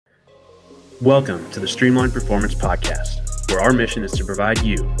Welcome to the Streamline Performance Podcast, where our mission is to provide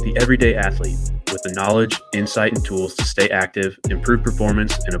you, the everyday athlete, with the knowledge, insight, and tools to stay active, improve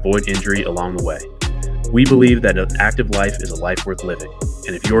performance, and avoid injury along the way. We believe that an active life is a life worth living,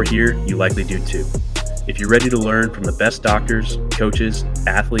 and if you're here, you likely do too. If you're ready to learn from the best doctors, coaches,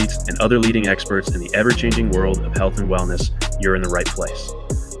 athletes, and other leading experts in the ever-changing world of health and wellness, you're in the right place.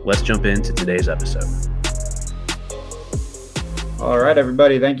 Let's jump into today's episode. All right,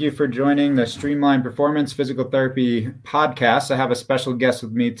 everybody. Thank you for joining the Streamline Performance Physical Therapy podcast. I have a special guest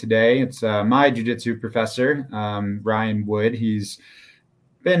with me today. It's my jiu-jitsu professor, Ryan Wood. He's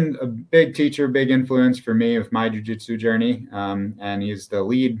been a big teacher, big influence for me with my jiu-jitsu journey. And he's the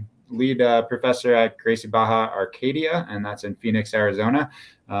lead professor at Gracie Barra, Arcadia, and that's in Phoenix, Arizona.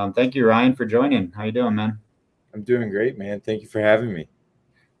 Thank you, Ryan, for joining. How you doing, man? I'm doing great, man. Thank you for having me.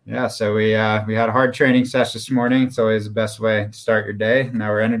 Yeah, so we had a hard training session this morning. It's always the best way to start your day.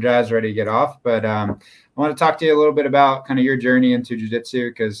 Now we're energized, ready to get off. But I want to talk to you a little bit about kind of your journey into jiu-jitsu,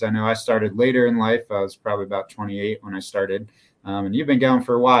 because I know I started later in life. I was probably about 28 when I started, and you've been going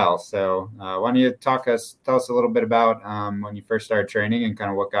for a while. So why don't you tell us a little bit about when you first started training and kind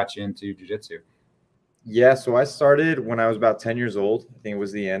of what got you into jiu-jitsu? Yeah, so I started when I was about 10 years old. I think it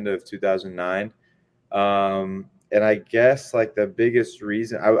was the end of 2009. And I guess like the biggest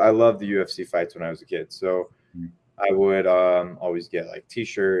reason I loved the UFC fights when I was a kid. So I would always get like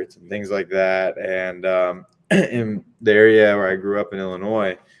T-shirts and things like that. And in the area where I grew up in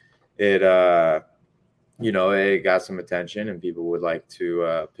Illinois, it got some attention and people would like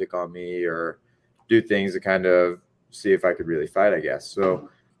to pick on me or do things to kind of see if I could really fight, I guess. So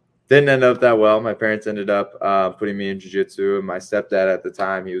didn't end up that well. My parents ended up putting me in jiu-jitsu. And my stepdad at the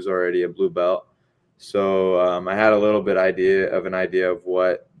time, he was already a blue belt. So I had a little bit idea of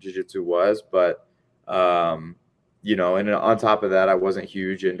what jiu-jitsu was, but, and on top of that, I wasn't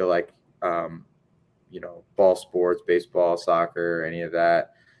huge into like, ball sports, baseball, soccer, any of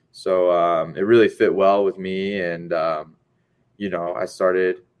that. So it really fit well with me. And, I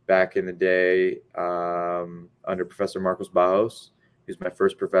started back in the day under Professor Marcos Bajos. He was my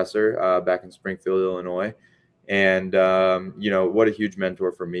first professor back in Springfield, Illinois. And, what a huge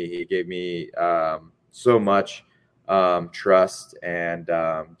mentor for me. He gave me so much trust and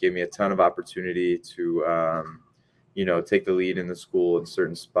gave me a ton of opportunity to, take the lead in the school in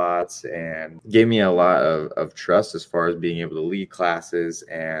certain spots, and gave me a lot of trust as far as being able to lead classes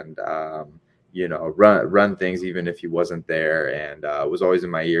and, run things even if he wasn't there. And was always in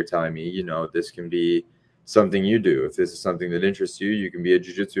my ear telling me, this can be something you do. If this is something that interests you, you can be a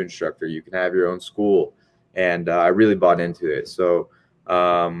jiu-jitsu instructor. You can have your own school. And I really bought into it. So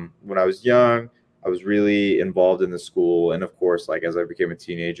when I was young, I was really involved in the school. And of course, like as I became a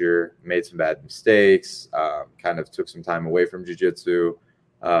teenager, made some bad mistakes, kind of took some time away from jiu-jitsu,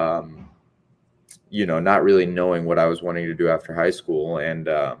 not really knowing what I was wanting to do after high school. And,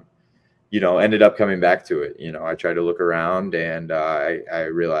 ended up coming back to it. I tried to look around and I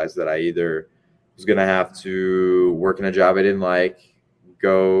realized that I either was going to have to work in a job I didn't like,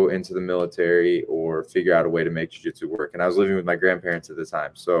 go into the military, or figure out a way to make jiu-jitsu work. And I was living with my grandparents at the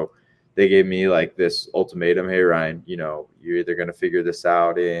time. So they gave me like this ultimatum. Hey, Ryan, you're either going to figure this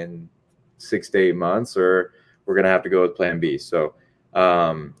out in 6 to 8 months, or we're going to have to go with plan B. So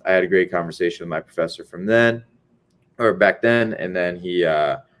I had a great conversation with my professor back then. And then he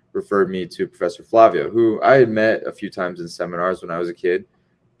referred me to Professor Flavio, who I had met a few times in seminars when I was a kid,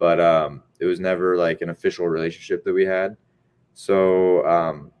 but it was never like an official relationship that we had. So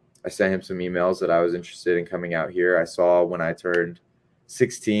I sent him some emails that I was interested in coming out here. I saw when I turned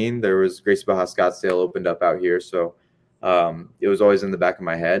 16, there was Gracie Barra Scottsdale opened up out here. So it was always in the back of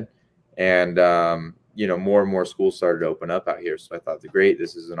my head. And, more and more schools started to open up out here. So I thought, great,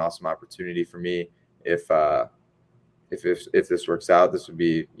 this is an awesome opportunity for me. If this works out, this would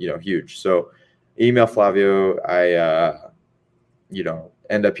be, huge. So email Flavio. I,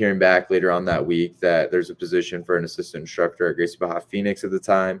 end up hearing back later on that week that there's a position for an assistant instructor at Gracie Barra Phoenix at the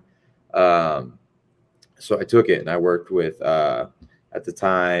time. So I took it, and I worked with, at the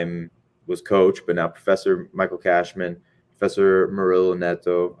time was coach, but now Professor Michael Cashman, Professor Murillo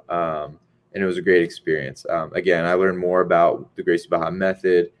Neto. And it was a great experience. Again, I learned more about the Gracie Barra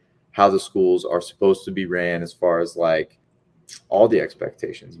method, how the schools are supposed to be ran as far as like all the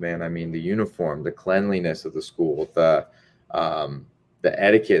expectations, man. I mean, the uniform, the cleanliness of the school, the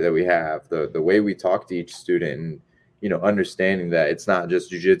etiquette that we have, the way we talk to each student, and, understanding that it's not just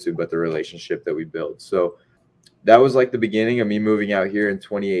jiu-jitsu, but the relationship that we build. So that was like the beginning of me moving out here in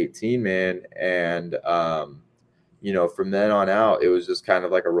 2018, man. And, from then on out, it was just kind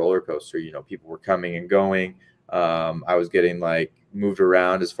of like a roller coaster. People were coming and going. I was getting like moved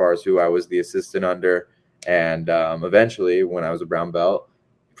around as far as who I was the assistant under. And eventually, when I was a brown belt,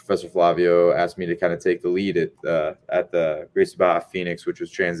 Professor Flavio asked me to kind of take the lead at the Gracie Barra Phoenix, which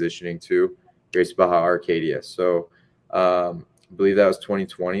was transitioning to Gracie Barra Arcadia. So I believe that was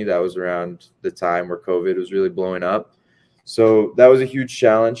 2020. That was around the time where COVID was really blowing up. So that was a huge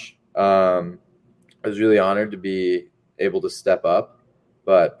challenge. I was really honored to be able to step up,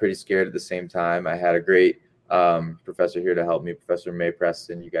 but pretty scared at the same time. I had a great professor here to help me, Professor May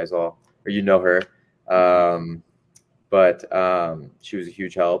Preston. You guys all, or you know her. But she was a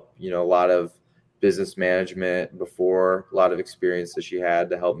huge help. A lot of business management before, a lot of experience that she had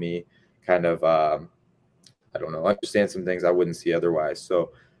to help me kind of, understand some things I wouldn't see otherwise.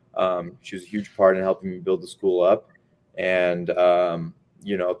 So she was a huge part in helping me build the school up. And,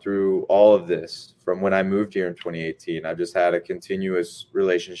 through all of this, from when I moved here in 2018, I've just had a continuous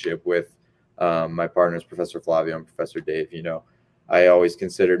relationship with my partners, Professor Flavio and Professor Dave. I always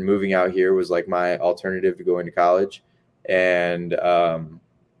considered moving out here was like my alternative to going to college. And, I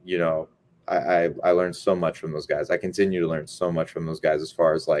learned so much from those guys. I continue to learn so much from those guys as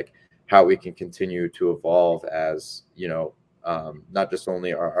far as like how we can continue to evolve as, not just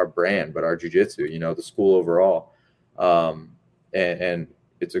only our brand, but our jiu-jitsu, the school overall. And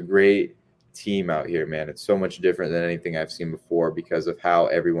it's a great team out here, man. It's so much different than anything I've seen before because of how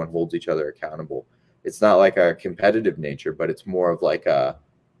everyone holds each other accountable. It's not like a competitive nature, but it's more of like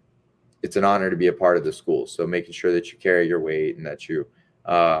it's an honor to be a part of the school. So making sure that you carry your weight and that you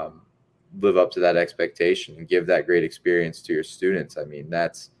live up to that expectation and give that great experience to your students. I mean,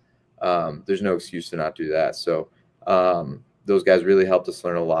 that's there's no excuse to not do that. So those guys really helped us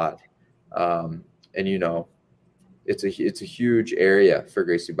learn a lot. And it's a huge area for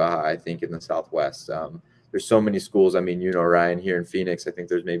Gracie Barra, I think, in the Southwest. There's so many schools. I mean, Ryan, here in Phoenix, I think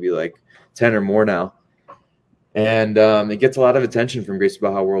there's maybe like 10 or more now. And it gets a lot of attention from Gracie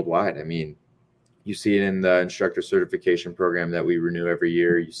Barra worldwide. I mean, you see it in the instructor certification program that we renew every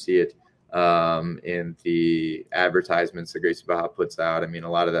year. You see it in the advertisements that Gracie Barra puts out. I mean,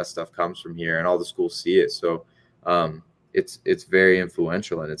 a lot of that stuff comes from here, and all the schools see it. So it's very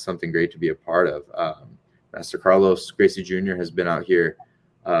influential, and it's something great to be a part of. Master Carlos Gracie Jr. has been out here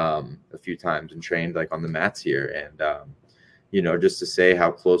a few times and trained like on the mats here. And, just to say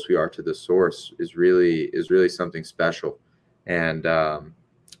how close we are to the source is really something special. And,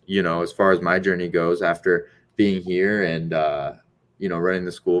 as far as my journey goes, after being here and, running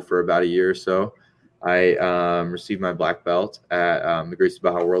the school for about a year or so, I received my black belt at the Gracie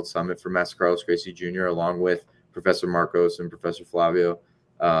Barra World Summit for Master Carlos Gracie Jr. along with Professor Marcos and Professor Flavio.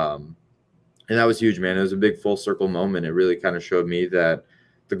 And that was huge, man. It was a big full circle moment. It really kind of showed me that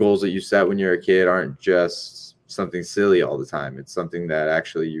the goals that you set when you're a kid aren't just something silly all the time. It's something that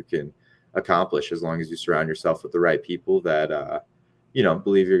actually you can accomplish as long as you surround yourself with the right people that,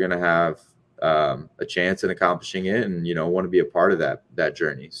 believe you're going to have a chance in accomplishing it and, want to be a part of that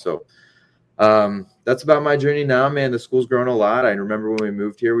journey. So that's about my journey now, man. The school's grown a lot. I remember when we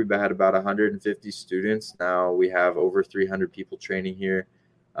moved here, we had about 150 students. Now we have over 300 people training here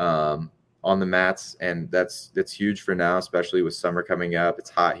on the mats, and that's huge for now, especially with summer coming up.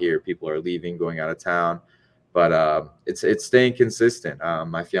 It's hot here. People are leaving, going out of town, but it's staying consistent.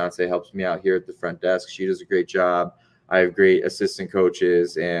 My fiance helps me out here at the front desk. She does a great job. I have great assistant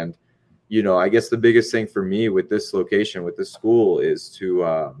coaches, and I guess the biggest thing for me with this location, with this school, is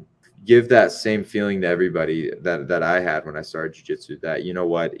to give that same feeling to everybody that I had when I started jiu-jitsu, that,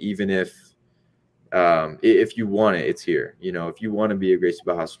 even if you want it, it's here. If you want to be a Gracie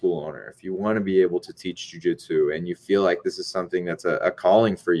Barra school owner, if you want to be able to teach jiu-jitsu and you feel like this is something that's a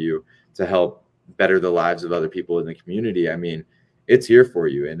calling for you to help better the lives of other people in the community, I mean, it's here for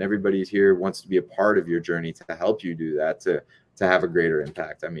you. And everybody here wants to be a part of your journey to help you do that, to have a greater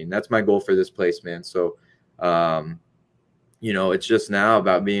impact. I mean, that's my goal for this place, man. So, it's just now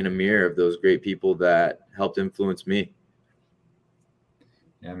about being a mirror of those great people that helped influence me.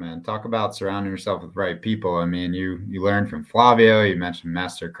 Yeah, man. Talk about surrounding yourself with the right people. I mean, you learned from Flavio. You mentioned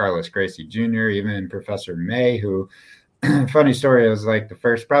Master Carlos Gracie Jr., even Professor May, who, funny story, it was like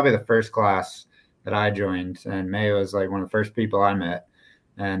probably the first class that I joined. And May was like one of the first people I met.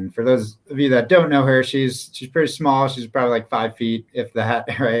 And for those of you that don't know her, she's pretty small. She's probably like 5 feet, if that,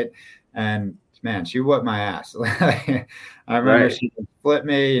 right? And man, she whooped my ass. I remember She flipped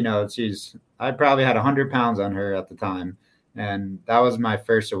me. I probably had 100 pounds on her at the time. And that was my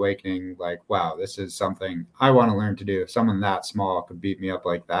first awakening, like, wow, this is something I want to learn to do. If someone that small could beat me up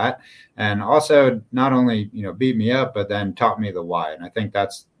like that. And also not only, beat me up, but then taught me the why. And I think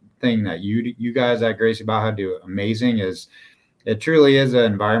that's the thing that you guys at Gracie Barra do amazing is it truly is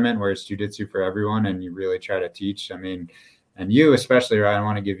an environment where it's jiu-jitsu for everyone, and you really try to teach. I mean, and you especially, Ryan, I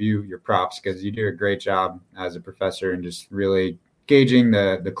want to give you your props because you do a great job as a professor and just really gauging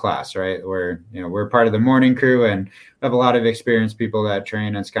the class, right? Where, we're part of the morning crew and we have a lot of experienced people that train.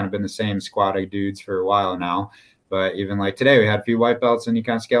 And it's kind of been the same squad of dudes for a while now. But even like today, we had a few white belts and you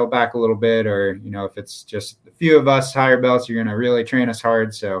kind of scale back a little bit, or, if it's just a few of us higher belts, you're going to really train us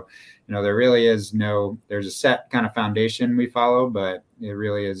hard. So, there really is there's a set kind of foundation we follow, but it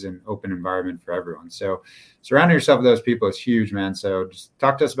really is an open environment for everyone. So surrounding yourself with those people is huge, man. So just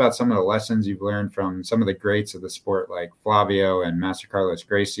talk to us about some of the lessons you've learned from some of the greats of the sport, like Flavio and Master Carlos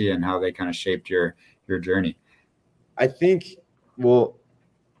Gracie, and how they kind of shaped your journey. I think,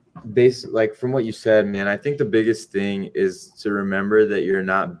 like from what you said, man, I think the biggest thing is to remember that you're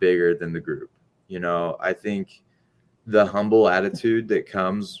not bigger than the group. I think the humble attitude that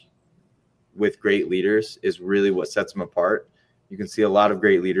comes with great leaders is really what sets them apart. You can see a lot of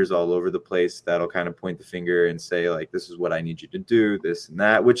great leaders all over the place that'll kind of point the finger and say, like, this is what I need you to do, this and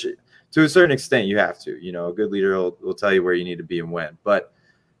that, which to a certain extent you have to. A good leader will tell you where you need to be and when. But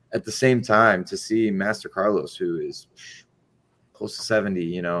at the same time, to see Master Carlos, who is close to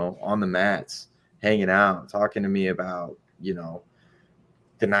 70, on the mats, hanging out, talking to me about, the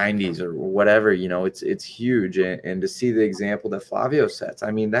 90s or whatever, it's huge. And to see the example that Flavio sets,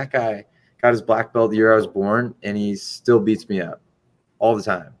 I mean, that guy got his black belt the year I was born, and he still beats me up all the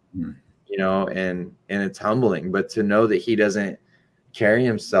time, and it's humbling. But to know that he doesn't carry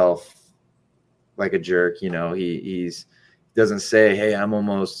himself like a jerk, he doesn't say, hey, I'm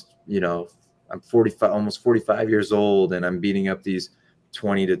almost, I'm 45, almost 45 years old, and I'm beating up these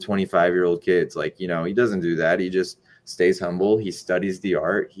 20 to 25-year-old kids. Like, he doesn't do that. He just stays humble. He studies the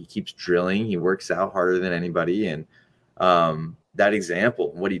art. He keeps drilling. He works out harder than anybody. And, that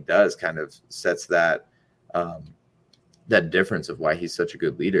example, what he does kind of sets that difference of why he's such a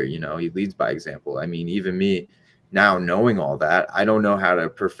good leader. He leads by example. I mean, even me now knowing all that, I don't know how to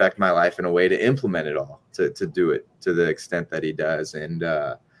perfect my life in a way to implement it all, to do it to the extent that he does. And,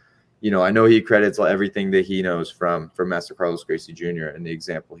 I know he credits everything that he knows from Master Carlos Gracie Jr. and the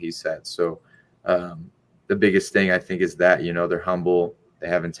example he set. So the biggest thing I think is that, they're humble, they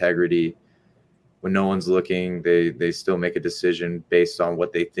have integrity. When no one's looking, they still make a decision based on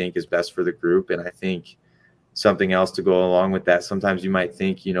what they think is best for the group. And I think something else to go along with that, sometimes you might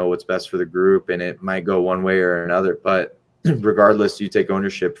think, what's best for the group, and it might go one way or another. But regardless, you take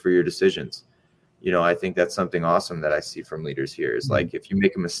ownership for your decisions. I think that's something awesome that I see from leaders here is like, if you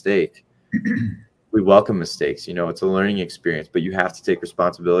make a mistake, we welcome mistakes. It's a learning experience, but you have to take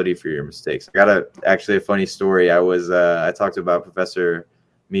responsibility for your mistakes. I got actually a funny story. I talked about Professor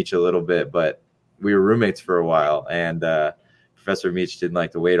Meach a little bit, but we were roommates for a while, and Professor Meach didn't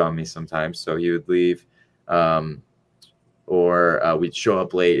like to wait on me sometimes, so he would leave, or we'd show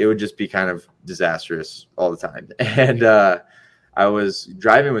up late. It would just be kind of disastrous all the time. And I was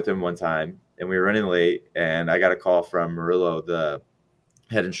driving with him one time, and we were running late, and I got a call from Murillo, the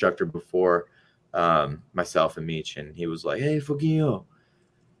head instructor before myself and Meach, and he was like, "Hey, Foguinho,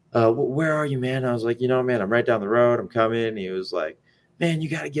 where are you, man?" I was like, man, I'm right down the road. I'm coming. And he was like, "Man, you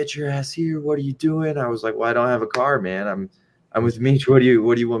got to get your ass here. What are you doing?" I was like, "Well, I don't have a car, man. I'm with Meach. What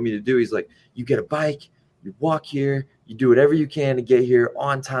do you want me to do?" He's like, "You get a bike, you walk here, you do whatever you can to get here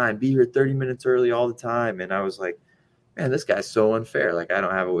on time, be here 30 minutes early all the time." And I was like, man, this guy's so unfair. Like, I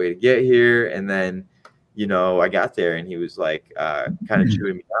don't have a way to get here. And then, I got there, and he was like, kind of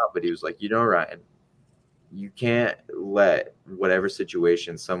chewing me out, but he was like, Ryan, you can't let whatever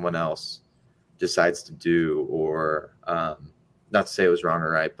situation someone else decides to do, or, not to say it was wrong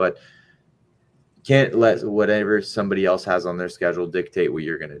or right, but can't let whatever somebody else has on their schedule dictate what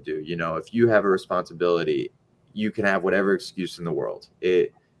you're going to do. If you have a responsibility, you can have whatever excuse in the world.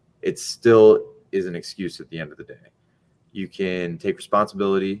 It still is an excuse at the end of the day. You can take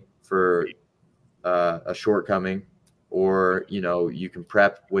responsibility for a shortcoming, or, you can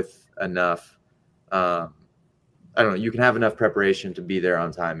prep with enough, you can have enough preparation to be there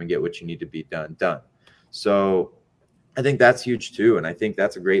on time and get what you need to be done. So I think that's huge too. And I think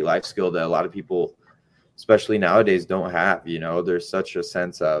that's a great life skill that a lot of people, especially nowadays, don't have. There's such a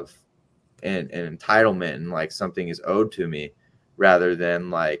sense of an entitlement, and like something is owed to me, rather than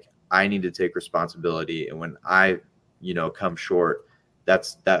like, I need to take responsibility. And when I, come short,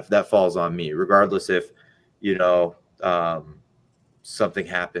 that falls on me, regardless if, something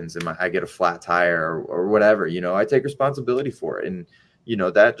happens and I get a flat tire or whatever, I take responsibility for it. And,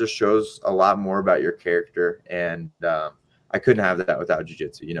 that just shows a lot more about your character. And I couldn't have that without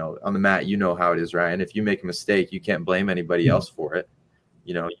jiu-jitsu. On the mat, how it is, Ryan. If you make a mistake, you can't blame anybody else for it.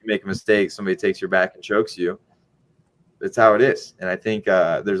 You make a mistake, somebody takes your back and chokes you. it's how it is. And I think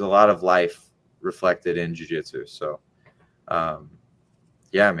there's a lot of life reflected in jiu-jitsu. So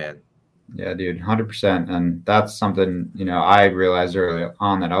yeah, man. Yeah, dude, 100%. And that's something, I realized early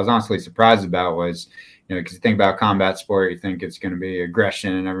on that I was honestly surprised about was, because you think about combat sport, you think it's going to be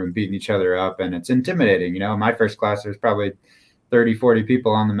aggression and everyone beating each other up, and it's intimidating. In my first class, there's probably 30, 40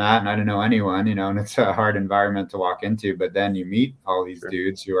 people on the mat, and I didn't know anyone, and it's a hard environment to walk into. But then you meet all these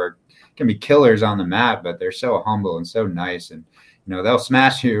dudes who can be killers on the mat, but they're so humble and so nice. And, they'll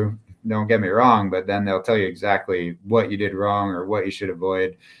smash you, don't get me wrong, but then they'll tell you exactly what you did wrong or what you should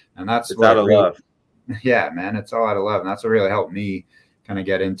avoid. And that's what out of love. Yeah, man, it's all out of love. And that's what really helped me kind of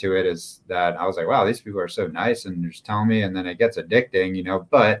get into it, is that I was like, wow, these people are so nice and they're just telling me, and then it gets addicting,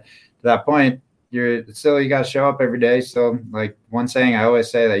 but to that point, you got to show up every day. So like one saying I always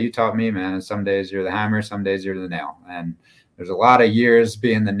say that you taught me, man, is some days you're the hammer, some days you're the nail. And there's a lot of years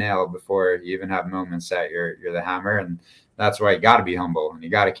being the nail before you even have moments that you're the hammer. And that's why you got to be humble and you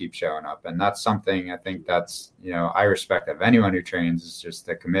got to keep showing up. And that's something I think that's, I respect of anyone who trains, is just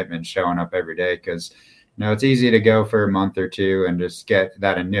the commitment, showing up every day. Because, it's easy to go for a month or two and just get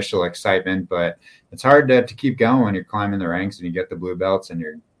that initial excitement, but it's hard to keep going when you're climbing the ranks and you get the blue belts and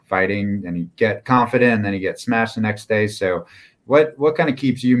you're fighting and you get confident and then you get smashed the next day. So what kind of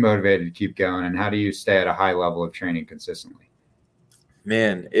keeps you motivated to keep going, and how do you stay at a high level of training consistently?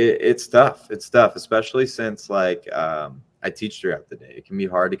 Man, it's tough. It's tough, especially since I teach throughout the day. It can be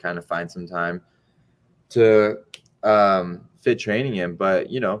hard to kind of find some time to fit training in. But,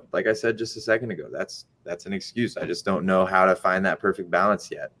 like I said just a second ago, that's an excuse. I just don't know how to find that perfect balance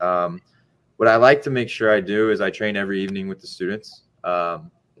yet. What I like to make sure I do is I train every evening with the students. I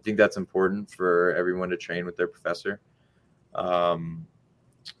think that's important for everyone to train with their professor. I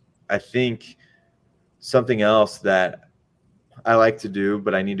think something else that I like to do,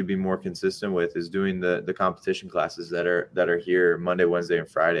 but I need to be more consistent with, is doing the competition classes that are here Monday, Wednesday, and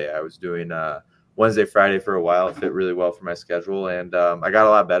Friday. I was doing Wednesday, Friday for a while. It fit really well for my schedule, and I got a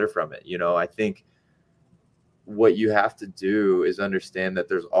lot better from it. I think what you have to do is understand that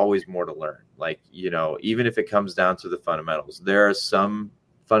there's always more to learn. Even if it comes down to the fundamentals, there are some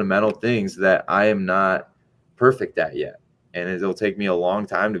fundamental things that I am not perfect at yet, and it'll take me a long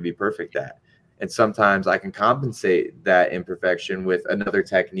time to be perfect at. And sometimes I can compensate that imperfection with another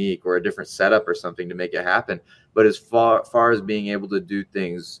technique or a different setup or something to make it happen. But as far as being able to do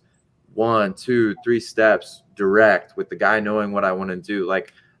things 1, 2, 3 steps direct with the guy knowing what I want to do,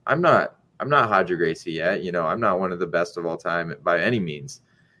 I'm not Hodger Gracie yet. I'm not one of the best of all time by any means.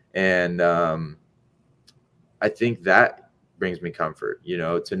 And I think that brings me comfort,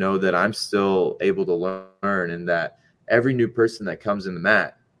 to know that I'm still able to learn, and that every new person that comes in the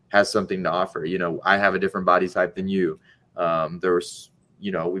mat has something to offer. I have a different body type than you.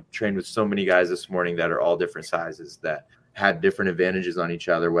 We've trained with so many guys this morning that are all different sizes, that had different advantages on each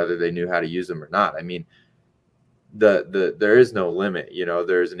other, whether they knew how to use them or not. I mean, there is no limit.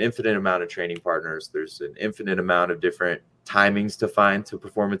 There's an infinite amount of training partners. There's an infinite amount of different timings to find to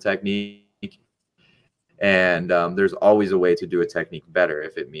perform a technique. And there's always a way to do a technique better,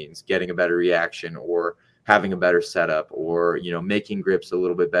 if it means getting a better reaction or having a better setup, or, making grips a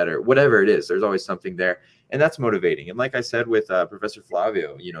little bit better, whatever it is. There's always something there. And that's motivating. And like I said, with Professor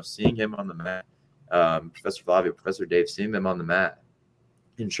Flavio, seeing him on the mat, Professor Flavio, Professor Dave, seeing them on the mat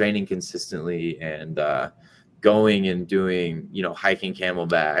and training consistently, and going and doing, hiking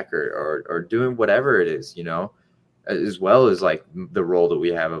camelback or doing whatever it is, as well as the role that we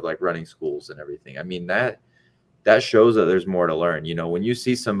have of running schools and everything. I mean, that shows that there's more to learn. When you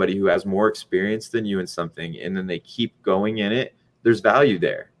see somebody who has more experience than you in something, and then they keep going in it, there's value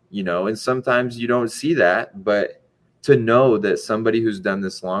there, and sometimes you don't see that, but to know that somebody who's done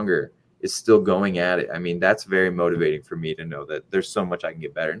this longer is still going at it. I mean, that's very motivating for me to know that there's so much I can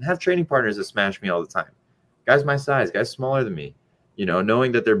get better, and have training partners that smash me all the time. Guys my size, guys smaller than me,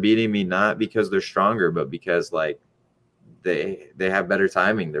 knowing that they're beating me, not because they're stronger, but because they have better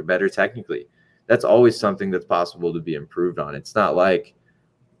timing. They're better technically. That's always something that's possible to be improved on. It's not I'm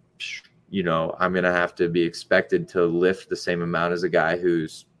going to have to be expected to lift the same amount as a guy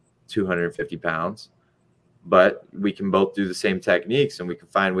who's 250 pounds, but we can both do the same techniques, and we can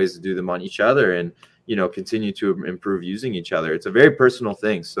find ways to do them on each other, and, continue to improve using each other. It's a very personal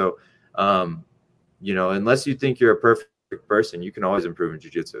thing. So, unless you think you're a perfect person, you can always improve in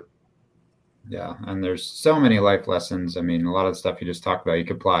jiu-jitsu. Yeah. And there's so many life lessons. I mean, a lot of the stuff you just talked about, you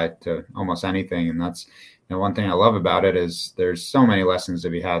could apply to almost anything. And that's, one thing I love about it is there's so many lessons to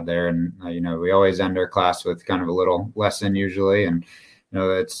be had there. And, we always end our class with kind of a little lesson usually. And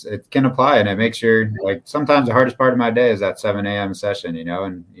it can apply, and it makes sure, like, sometimes the hardest part of my day is that 7 a.m. session,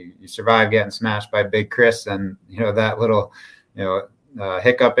 and you survive getting smashed by Big Chris, and that little,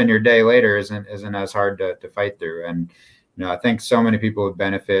 hiccup in your day later isn't as hard to fight through. And I think so many people would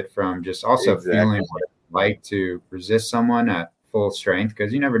benefit from just also feeling what it's like to resist someone at full strength,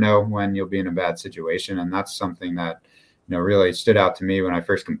 because you never know when you'll be in a bad situation. And that's something that really stood out to me when I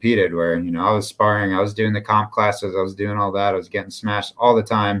first competed, where, I was sparring, I was doing the comp classes, I was doing all that, I was getting smashed all the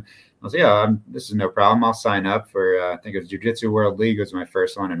time. I was like, this is no problem. I'll sign up for, I think it was Jiu-Jitsu World League was my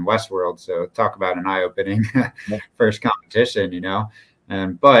first one in Westworld. So talk about an eye-opening first competition,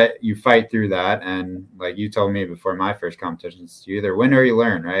 but you fight through that. And like you told me before my first competitions, you either win or you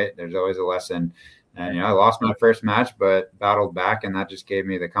learn, right? There's always a lesson. And, I lost my first match, but battled back, and that just gave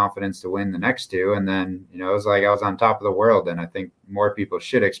me the confidence to win the next two. And then, it was like I was on top of the world, and I think more people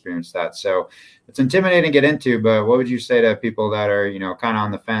should experience that. So it's intimidating to get into, but what would you say to people that are, kind of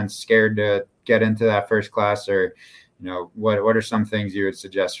on the fence, scared to get into that first class, or, what are some things you would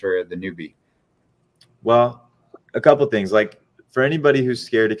suggest for the newbie? Well, a couple things. Like, for anybody who's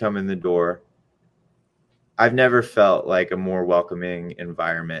scared to come in the door, I've never felt like a more welcoming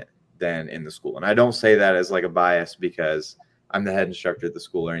environment than in the school. And I don't say that as like a bias because I'm the head instructor at the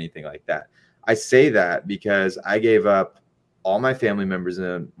school or anything like that. I say that because I gave up all my family members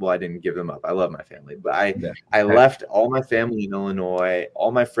I didn't give them up. I love my family, but I left all my family in Illinois,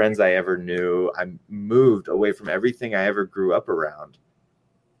 all my friends I ever knew. I moved away from everything I ever grew up around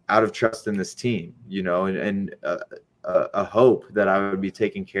out of trust in this team, and a hope that I would be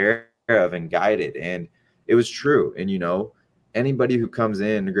taken care of and guided. And it was true. And, anybody who comes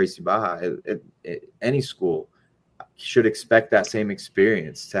in to Gracie Barra at any school should expect that same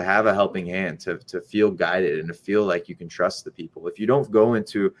experience, to have a helping hand, to feel guided, and to feel like you can trust the people. If you don't go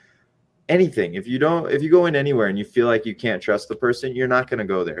into anything, if you go in anywhere and you feel like you can't trust the person, you're not going to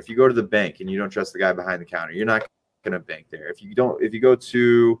go there. If you go to the bank and you don't trust the guy behind the counter, you're not going to bank there. If you go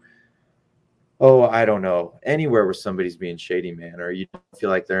to, I don't know, anywhere where somebody's being shady, man, or you don't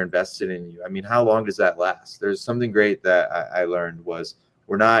feel like they're invested in you. I mean, how long does that last? There's something great that I learned was,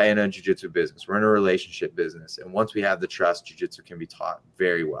 we're not in a jiu-jitsu business. We're in a relationship business. And once we have the trust, jiu-jitsu can be taught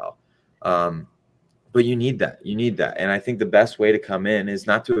very well. But you need that. And I think the best way to come in is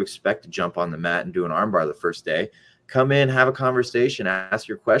not to expect to jump on the mat and do an armbar the first day. Come in, have a conversation, ask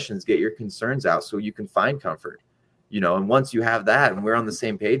your questions, get your concerns out so you can find comfort. And once you have that and we're on the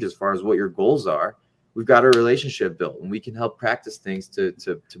same page as far as what your goals are, we've got a relationship built, and we can help practice things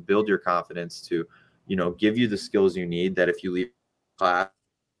to build your confidence, to, give you the skills you need, that if you leave class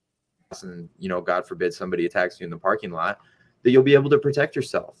and, God forbid somebody attacks you in the parking lot, that you'll be able to protect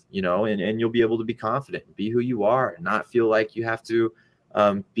yourself, and you'll be able to be confident, be who you are, and not feel like you have to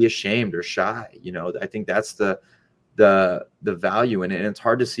be ashamed or shy. I think that's the value in it, and it's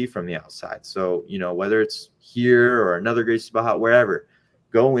hard to see from the outside. So, whether it's here or another Gracie Barra, wherever,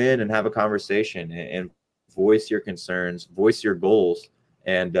 go in and have a conversation and voice your concerns, voice your goals,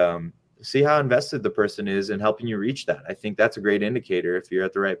 and see how invested the person is in helping you reach that. I think that's a great indicator if you're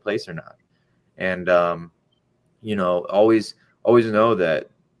at the right place or not. And, always know that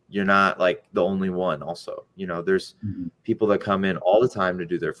you're not like the only one also. There's people that come in all the time to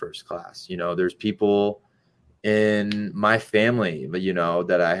do their first class. There's people in my family, but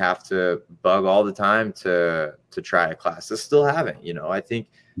that I have to bug all the time to try a class. I still haven't. I think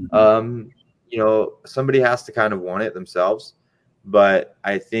somebody has to kind of want it themselves. But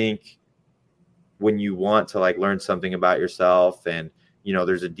I think when you want to like learn something about yourself, and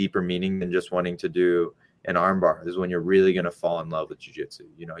there's a deeper meaning than just wanting to do an armbar, is when you're really going to fall in love with jiu-jitsu.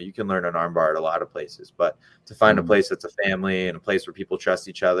 You can learn an armbar at a lot of places, but to find a place that's a family and a place where people trust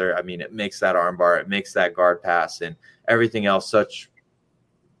each other, I mean, it makes that armbar, it makes that guard pass and everything else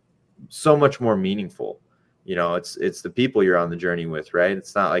so much more meaningful. It's the people you're on the journey with, right?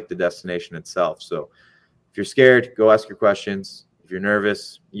 It's not like the destination itself. So if you're scared, go ask your questions. If you're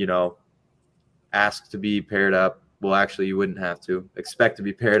nervous, ask to be paired up. Well, actually, you wouldn't have to. Expect to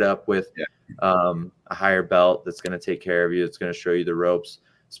be paired up with a higher belt that's going to take care of you. It's going to show you the ropes,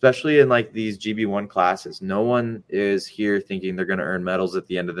 especially in like these GB1 classes. No one is here thinking they're going to earn medals at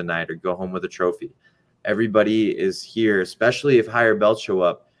the end of the night or go home with a trophy. Everybody is here, especially if higher belts show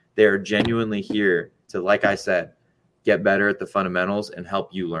up. They're genuinely here to, like I said, get better at the fundamentals and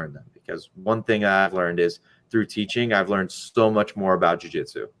help you learn them. Because one thing I've learned is through teaching, I've learned so much more about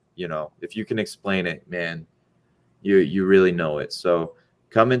jiu-jitsu. If you can explain it, man, you really know it. So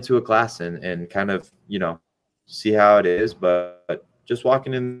come into a class and kind of, see how it is, but just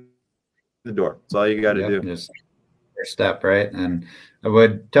walking in the door. That's all you got to do. first step, right? And I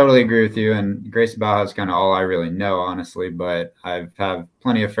would totally agree with you. And Gracie Barra is kind of all I really know, honestly. But I've had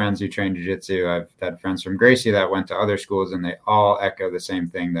plenty of friends who train jiu-jitsu. I've had friends from Gracie that went to other schools, and they all echo the same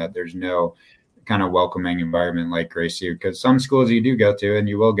thing, that there's no kind of welcoming environment like Gracie. Because some schools you do go to and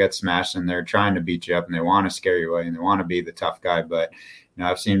you will get smashed, and they're trying to beat you up and they want to scare you away and they want to be the tough guy. But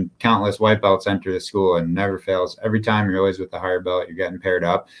I've seen countless white belts enter the school and never fails. Every time you're always with the higher belt, you're getting paired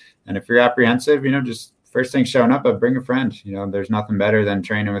up. And if you're apprehensive, just first thing showing up, but bring a friend. There's nothing better than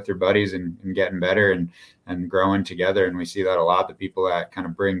training with your buddies and getting better and growing together. And we see that a lot. The people that kind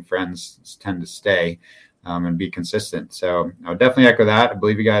of bring friends tend to stay and be consistent. So I would definitely echo that. I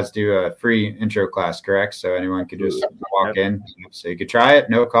believe you guys do a free intro class, correct? So anyone could just walk in. So you could try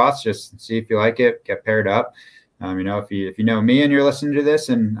it, no cost, just see if you like it, get paired up. If you know me and you're listening to this,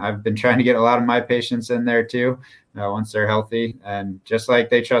 and I've been trying to get a lot of my patients in there too, once they're healthy, and just like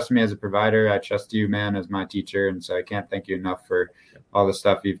they trust me as a provider, I trust you, man, as my teacher. And so I can't thank you enough for all the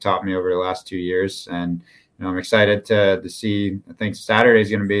stuff you've taught me over the last 2 years. And I'm excited to see. I think Saturday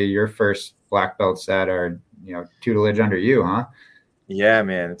is going to be your first black belt set or tutelage under you, huh? Yeah,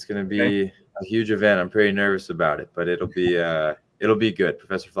 man, it's going to be a huge event. I'm pretty nervous about it, but it'll be good.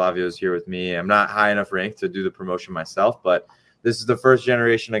 Professor Flavio is here with me. I'm not high enough ranked to do the promotion myself, but this is the first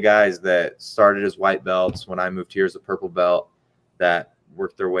generation of guys that started as white belts when I moved here as a purple belt that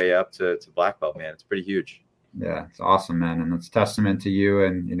worked their way up to black belt, man. It's pretty huge. Yeah, it's awesome, man. And it's testament to you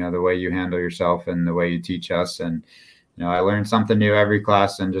and, the way you handle yourself and the way you teach us. And, I learn something new every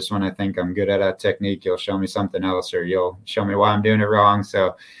class. And just when I think I'm good at a technique, you'll show me something else or you'll show me why I'm doing it wrong.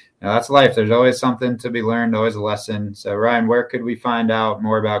 So that's life. There's always something to be learned, always a lesson. So Ryan, where could we find out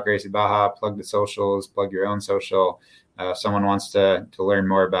more about Gracie Barra? Plug the socials, plug your own social. If someone wants to learn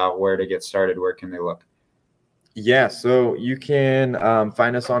more about where to get started, where can they look? Yeah, so you can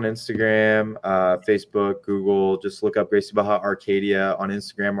find us on Instagram, Facebook, Google. Just look up Gracie Barra Arcadia. On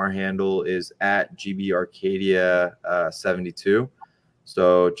Instagram, our handle is at GBArcadia72.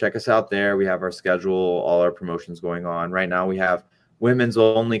 So check us out there. We have our schedule, all our promotions going on. Right now we have women's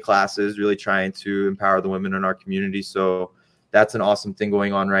only classes, really trying to empower the women in our community. So that's an awesome thing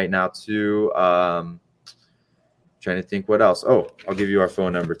going on right now too. Trying to think what else. Oh, I'll give you our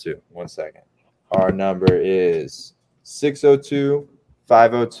phone number too. 1 second. Our number is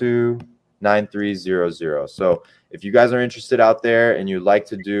 602-502-9300. So if you guys are interested out there and you'd like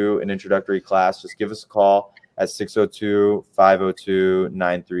to do an introductory class, just give us a call at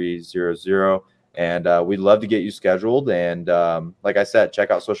 602-502-9300. And we'd love to get you scheduled. And like I said,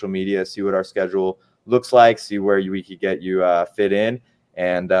 check out social media, see what our schedule looks like, see where we could get you fit in.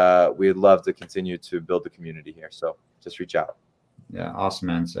 And we'd love to continue to build the community here. So just reach out. Yeah, awesome,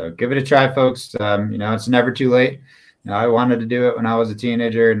 man. So give it a try, folks. It's never too late. I wanted to do it when I was a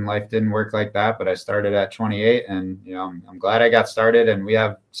teenager and life didn't work like that, but I started at 28 and, I'm glad I got started. And we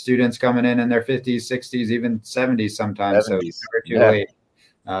have students coming in their 50s, 60s, even 70s sometimes. 70s. So it's never too late.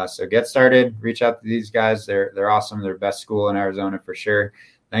 So get started, reach out to these guys. They're awesome. They're best school in Arizona for sure.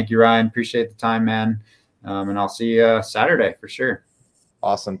 Thank you, Ryan. Appreciate the time, man. And I'll see you Saturday for sure.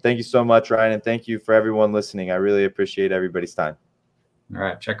 Awesome. Thank you so much, Ryan. And thank you for everyone listening. I really appreciate everybody's time. All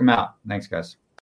right. Check them out. Thanks, guys.